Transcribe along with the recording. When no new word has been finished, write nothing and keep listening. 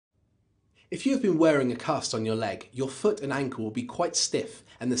If you have been wearing a cast on your leg, your foot and ankle will be quite stiff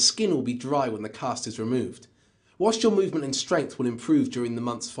and the skin will be dry when the cast is removed. Whilst your movement and strength will improve during the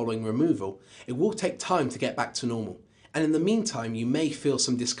months following removal, it will take time to get back to normal, and in the meantime you may feel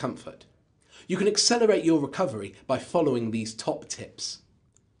some discomfort. You can accelerate your recovery by following these top tips.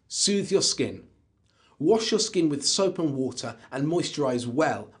 Soothe your skin. Wash your skin with soap and water and moisturise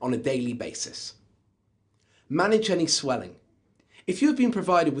well on a daily basis. Manage any swelling. If you have been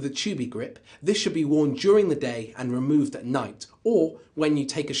provided with a Tubi grip, this should be worn during the day and removed at night or when you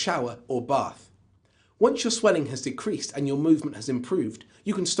take a shower or bath. Once your swelling has decreased and your movement has improved,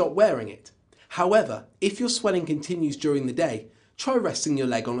 you can stop wearing it. However, if your swelling continues during the day, try resting your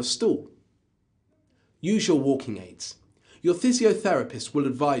leg on a stool. Use your walking aids. Your physiotherapist will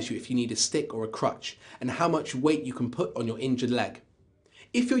advise you if you need a stick or a crutch and how much weight you can put on your injured leg.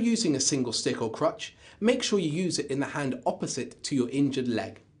 If you're using a single stick or crutch, make sure you use it in the hand opposite to your injured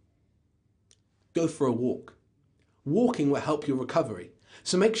leg. Go for a walk. Walking will help your recovery,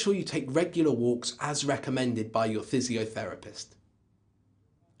 so make sure you take regular walks as recommended by your physiotherapist.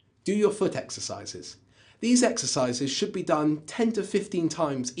 Do your foot exercises. These exercises should be done 10 to 15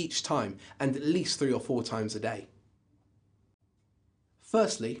 times each time and at least 3 or 4 times a day.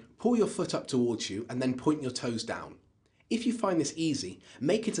 Firstly, pull your foot up towards you and then point your toes down. If you find this easy,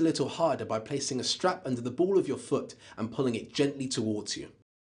 make it a little harder by placing a strap under the ball of your foot and pulling it gently towards you.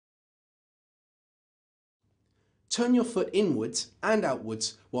 Turn your foot inwards and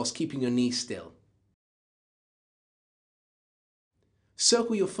outwards whilst keeping your knees still.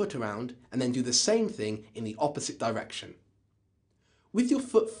 Circle your foot around and then do the same thing in the opposite direction. With your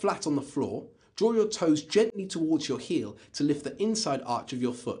foot flat on the floor, draw your toes gently towards your heel to lift the inside arch of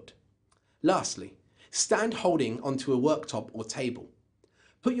your foot. Lastly, stand holding onto a worktop or table.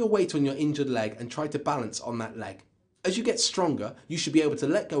 Put your weight on your injured leg and try to balance on that leg. As you get stronger, you should be able to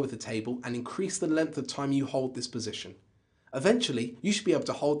let go of the table and increase the length of time you hold this position. Eventually, you should be able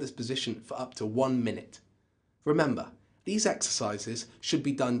to hold this position for up to 1 minute. Remember, these exercises should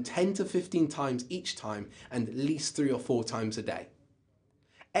be done 10 to 15 times each time and at least 3 or 4 times a day.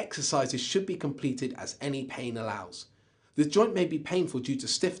 Exercises should be completed as any pain allows. The joint may be painful due to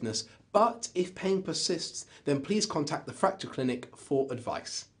stiffness, but if pain persists, then please contact the fracture clinic for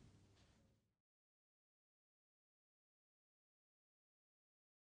advice.